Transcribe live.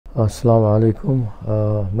Assalamu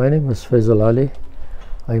alaikum. My name is Faycal Ali.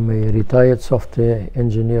 I'm a retired software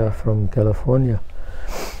engineer from California.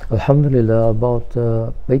 Alhamdulillah,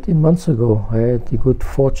 about 18 months ago, I had the good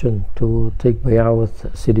fortune to take bay'ah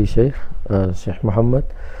with Sidi Shaykh Mohamed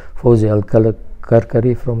Faouzi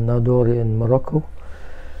al-Karkari from Nador in Morocco.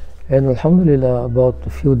 And Alhamdulillah, about a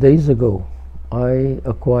few days ago, I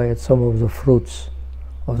acquired some of the fruits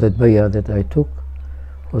of that bay'ah that I took.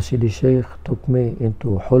 Sidi Shaykh took me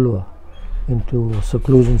into Khulwa, into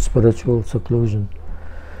seclusion, spiritual seclusion,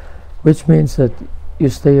 which means that you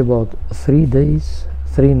stay about 3 days,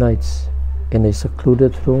 3 nights in a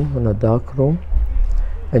secluded room, in a dark room,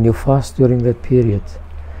 and you fast during that period.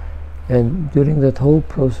 And during that whole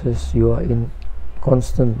process, you are in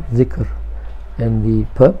constant dhikr. And the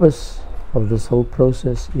purpose of this whole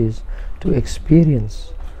process is to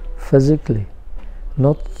experience physically,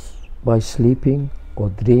 not by sleeping or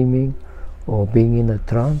dreaming or being in a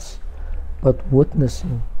trance, but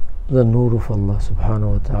witnessing the nur of Allah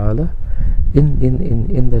subhanahu wa ta'ala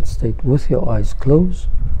in that state, with your eyes closed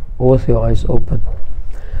or with your eyes open.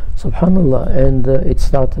 Subhanallah. And it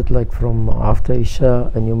started like from after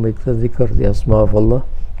Isha, and you make the dhikr, the asma of Allah,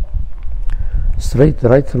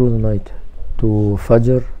 right through the night to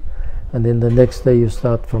Fajr, and then the next day you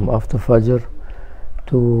start from after Fajr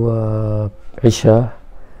to Isha.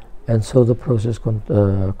 And so the process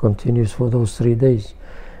continues for those 3 days.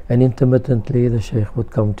 And intermittently the Shaykh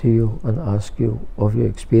would come to you and ask you of your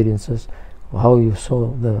experiences, how you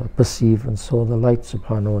perceive and saw the light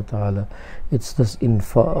subhanahu wa ta'ala. It's this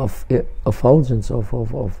effulgence of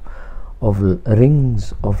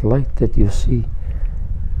rings of light that you see,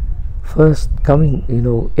 first coming,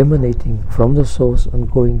 emanating from the source and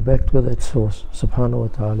going back to that source subhanahu wa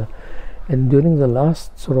ta'ala. And during the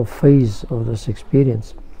last sort of phase of this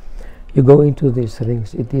experience, you go into these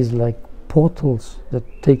rings. It is like portals that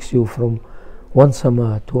takes you from one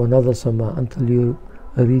sama to another sama until you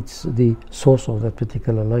reach the source of that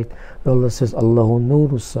particular light. Allah says, Allahu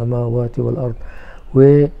nuru samawati wal ard,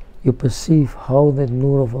 where you perceive how that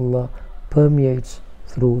nur of Allah permeates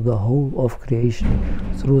through the whole of creation,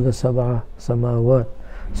 through the sab'a samawat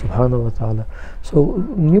subhanahu wa ta'ala. So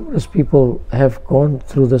numerous people have gone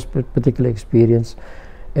through this particular experience,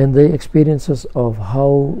 and the experiences of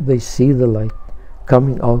how they see the light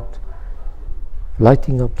coming out,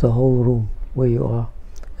 lighting up the whole room where you are.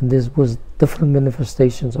 And there was different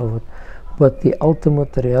manifestations of it. But the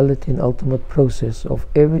ultimate reality and ultimate process of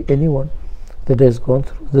anyone that has gone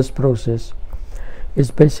through this process is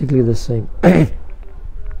basically the same.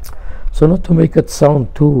 So not to make it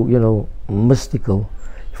sound too, mystical,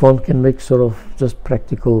 if one can make sort of just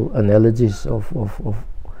practical analogies of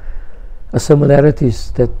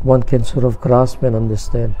similarities that one can sort of grasp and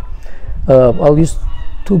understand. I'll use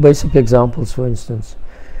 2 basic examples. For instance,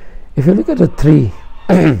 if you look at a tree,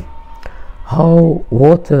 how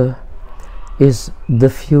water is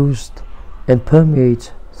diffused and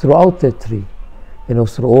permeates throughout that tree,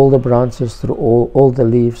 through all the branches, through all the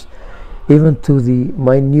leaves, even to the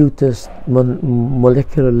minutest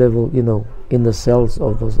molecular level, in the cells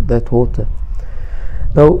of that water.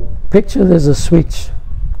 Now picture there's a switch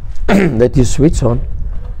that you switch on,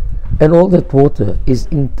 and all that water is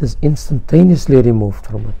instantaneously removed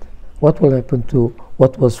from it. What will happen to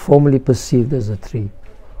what was formerly perceived as a tree?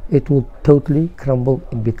 It will totally crumble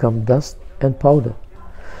and become dust and powder.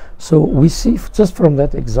 So we see just from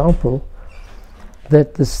that example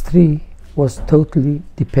that this tree was totally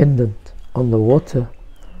dependent on the water,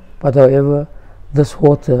 but however this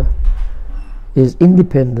water is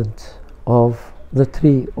independent of the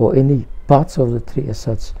tree or any parts of the tree as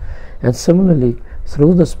such. And similarly,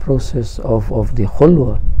 through this process of the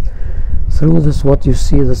Khulwa, through this what you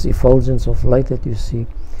see, this effulgence of light that you see,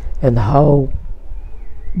 and how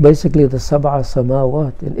basically the sab'a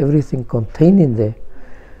samawat and everything contained in there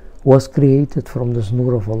was created from this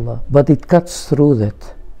nur of Allah. But it cuts through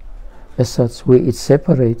that as such, where it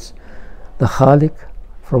separates the Khaliq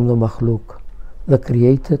from the makhluk, the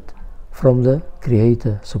created from the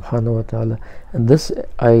creator subhanahu wa ta'ala. And this,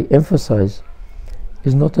 I emphasize,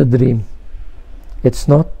 is not a dream. It's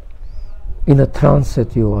not in a trance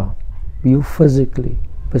that you are. You physically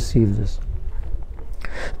perceive this.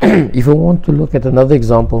 If you want to look at another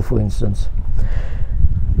example, for instance,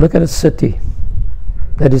 look at a city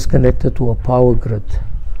that is connected to a power grid.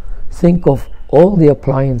 Think of all the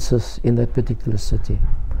appliances in that particular city,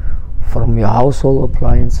 from your household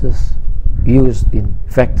appliances used in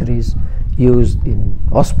factories, used in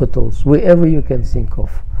hospitals, wherever you can think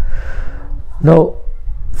of. Now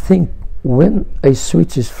think, when a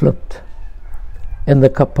switch is flipped and the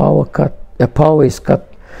power is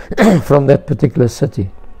cut from that particular city,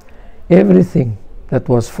 everything that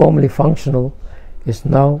was formerly functional is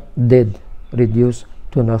now dead, reduced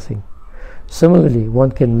to nothing. Similarly,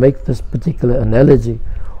 one can make this particular analogy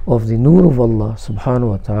of the nur of Allah subhanahu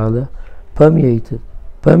wa ta'ala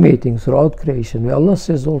permeating throughout creation, where Allah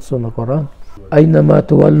says also in the Quran, أَيْنَمَا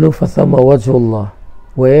تُوَلُّوا فَثَمَّ وَجْهُ اللَّهِ,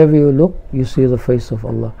 wherever you look, you see the face of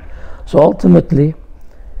Allah. So ultimately,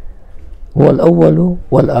 هُوَ الْأَوَّلُ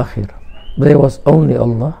وَالْآخِرُ, there was only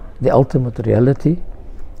Allah, the ultimate reality,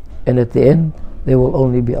 and at the end, there will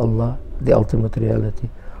only be Allah, the ultimate reality.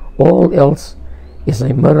 All else is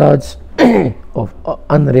a mirage of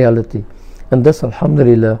unreality. And this,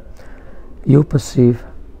 alhamdulillah, you perceive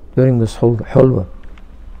during this whole Khulwa.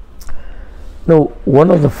 Now,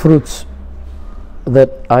 one of the fruits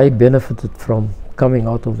that I benefited from coming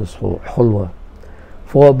out of this whole Khulwa,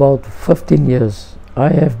 for about 15 years, I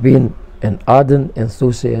have been an ardent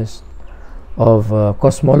enthusiast of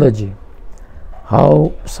cosmology,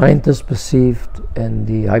 how scientists perceived and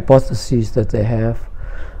the hypotheses that they have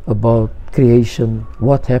about creation,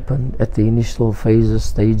 what happened at the initial phases,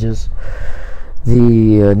 stages,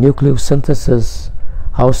 the nucleosynthesis,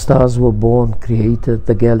 how stars were born, created,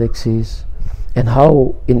 the galaxies, and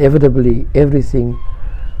how inevitably everything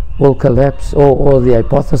will collapse, or the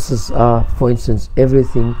hypotheses are, for instance,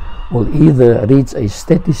 everything will either reach a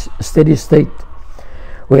steady state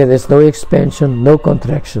where there's no expansion, no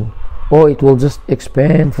contraction, or it will just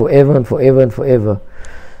expand forever and forever and forever,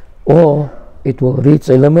 or it will reach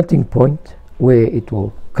a limiting point where it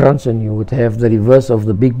will crunch and you would have the reverse of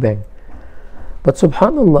the Big Bang. But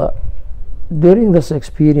subhanallah, during this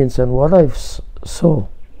experience and what I saw,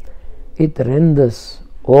 it renders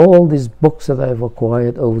all these books that I've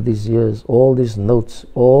acquired over these years, all these notes,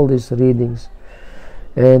 all these readings,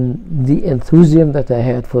 and the enthusiasm that I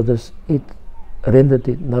had for this, it rendered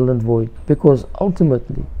it null and void, because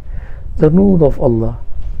ultimately the nur of Allah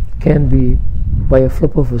can be, by a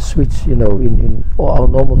flip of a switch, in our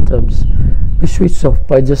normal terms, be switched off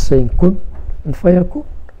by just saying kun and fayakun,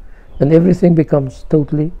 and everything becomes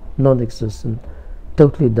totally non-existent,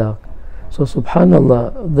 totally dark. So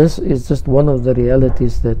subhanallah, this is just one of the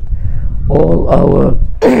realities that all our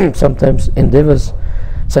sometimes endeavors,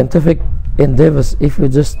 scientific endeavors, if you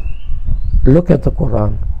just look at the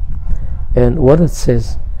Quran and what it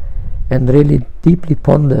says and really deeply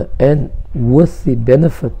ponder, and with the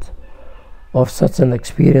benefit of such an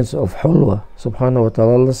experience of Khulwa, subhanahu wa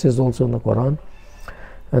ta'ala, Allah says also in the Quran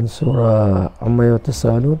and Surah Amma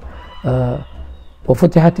Yatasaalun,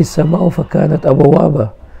 وَفُتِحَتِ السَّمَاءُ فَكَانَتْ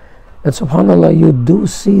أَبْوَابًا. And subhanallah, you do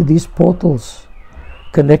see these portals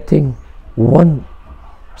connecting one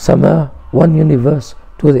sama, one universe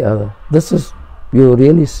to the other. This is, you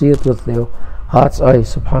really see it with your heart's eye,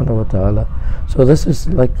 subhanahu wa ta'ala. So this is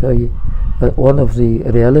like one of the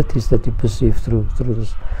realities that you perceive through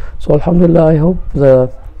this. So alhamdulillah, I hope the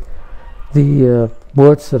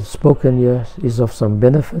words that are spoken here is of some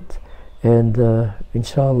benefit, and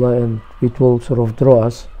inshallah, and it will sort of draw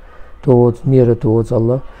us nearer towards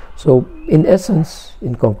Allah. So in essence,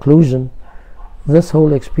 in conclusion, this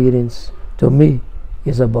whole experience to me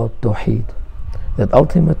is about Tawheed, that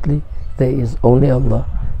ultimately there is only Allah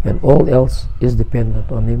and all else is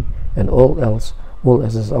dependent on Him, and all else will,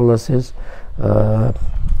 as Allah says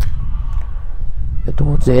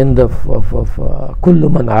towards the end of كُلُّ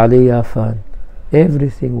مَنْ عَلَيْهَا فَانٍ,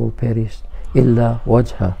 everything will perish إِلَّا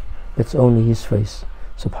وَجْهَهُ, it's only His face,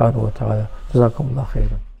 subhanahu wa ta'ala. Jazakumullah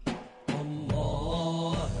khairan.